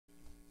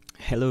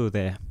Hello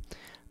there,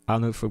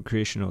 Arnaud from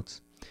Creation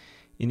Notes.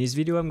 In this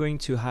video I'm going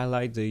to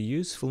highlight the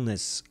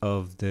usefulness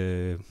of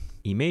the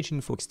image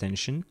info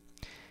extension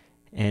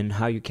and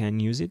how you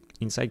can use it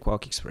inside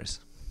QuarkXPress.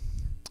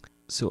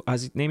 So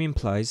as its name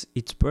implies,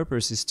 its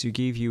purpose is to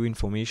give you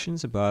information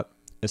about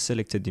a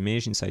selected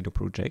image inside your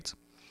project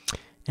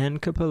and a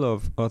couple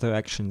of other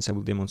actions I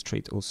will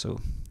demonstrate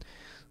also.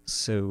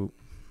 So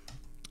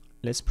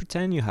let's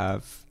pretend you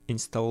have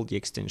installed the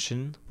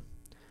extension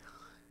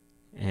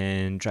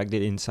and dragged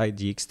it inside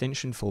the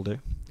extension folder.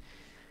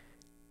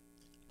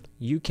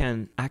 You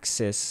can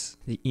access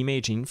the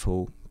image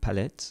info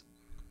palette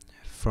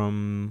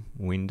from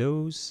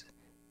Windows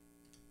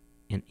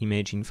and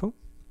image info.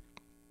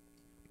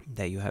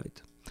 There you have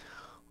it.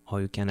 Or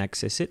you can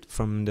access it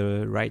from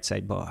the right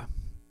sidebar.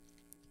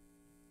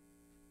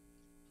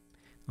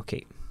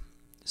 Okay,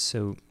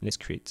 so let's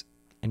create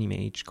an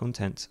image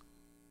content.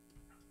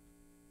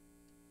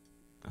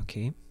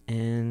 Okay,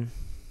 and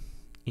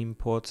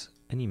import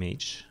an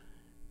image.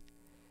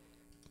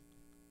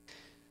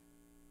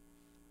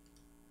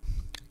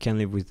 Can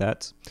live with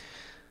that.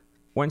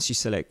 Once you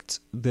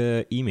select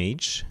the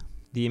image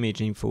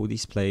info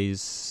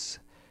displays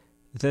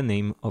the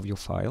name of your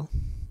file,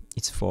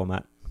 its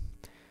format,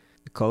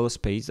 the color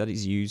space that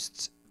is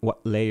used,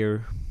 what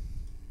layer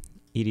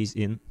it is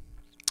in.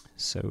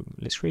 So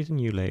let's create a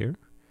new layer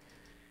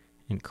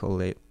and call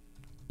it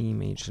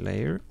image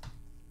layer.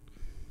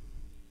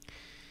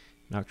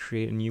 Now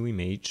create a new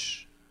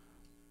image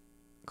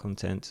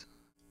content.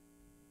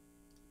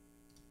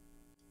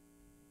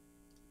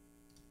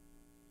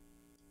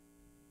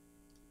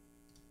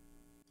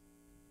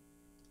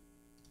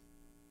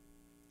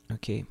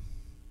 Okay,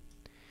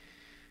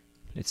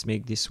 let's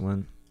make this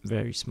one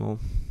very small.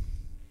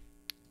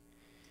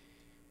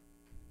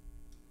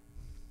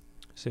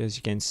 So as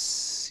you can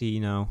see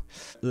now,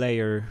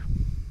 layer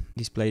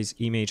displays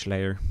image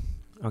layer.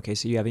 Okay,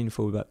 so you have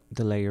info about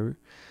the layer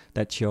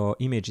that your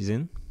image is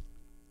in,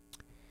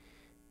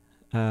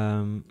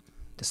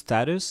 the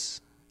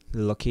status,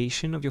 the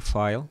location of your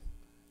file,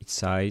 its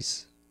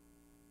size,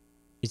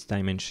 its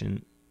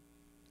dimension,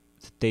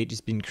 the date it's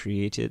been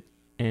created,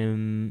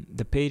 and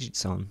the page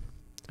it's on.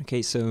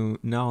 Okay, so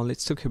now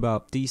let's talk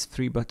about these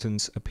three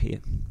buttons up here.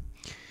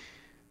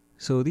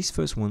 So this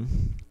first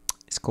one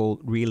is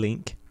called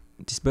Relink.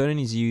 This button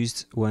is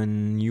used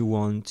when you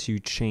want to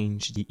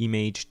change the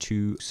image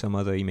to some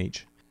other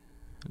image.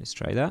 Let's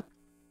try that.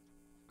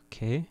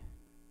 Okay.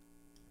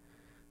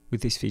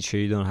 With this feature,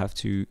 you don't have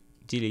to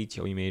delete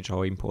your image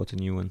or import a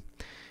new one.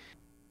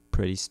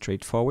 Pretty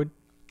straightforward.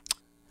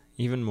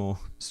 Even more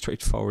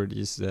straightforward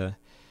is the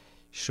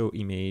show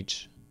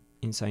image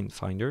inside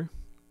Finder.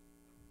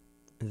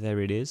 There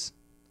it is.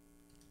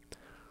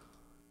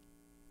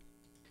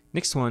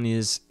 Next one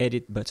is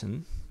edit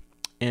button,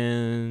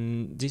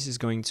 and this is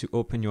going to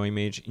open your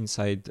image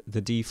inside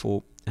the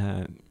default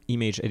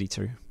image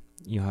editor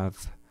you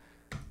have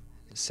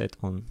set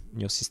on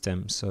your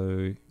system.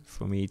 So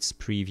for me it's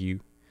preview.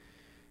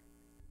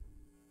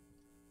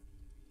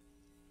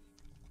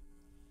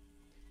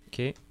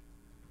 Okay,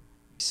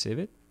 save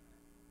it.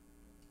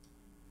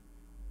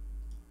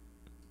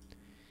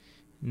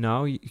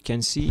 Now you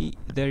can see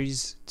there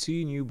is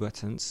two new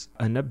buttons,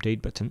 an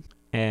update button,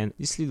 and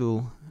this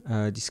little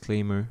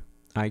disclaimer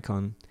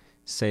icon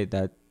said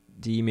that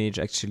the image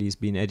actually is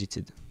being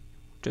edited.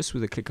 Just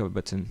with a click of a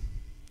button,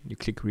 you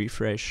click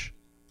refresh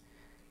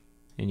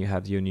and you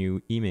have your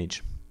new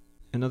image.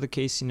 Another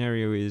case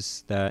scenario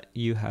is that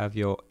you have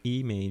your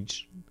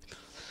image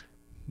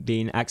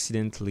being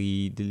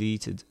accidentally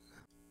deleted.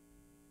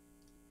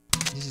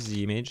 This is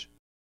the image.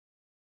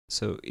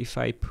 So if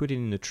I put it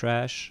in the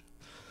trash,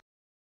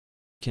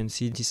 you can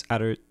see this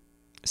alert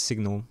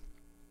signal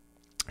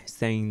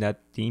saying that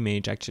the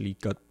image actually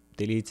got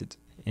deleted,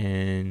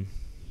 and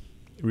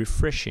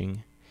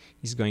refreshing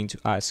is going to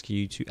ask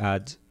you to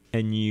add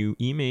a new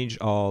image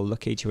or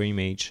locate your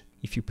image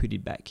if you put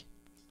it back.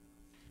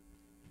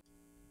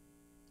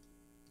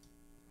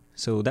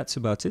 So that's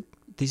about it.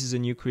 This is a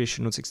new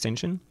Creation Notes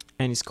extension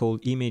and it's called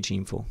Image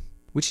Info,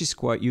 which is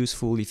quite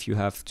useful if you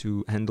have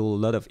to handle a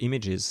lot of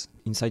images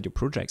inside your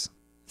projects.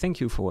 Thank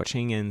you for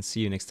watching and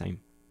see you next time.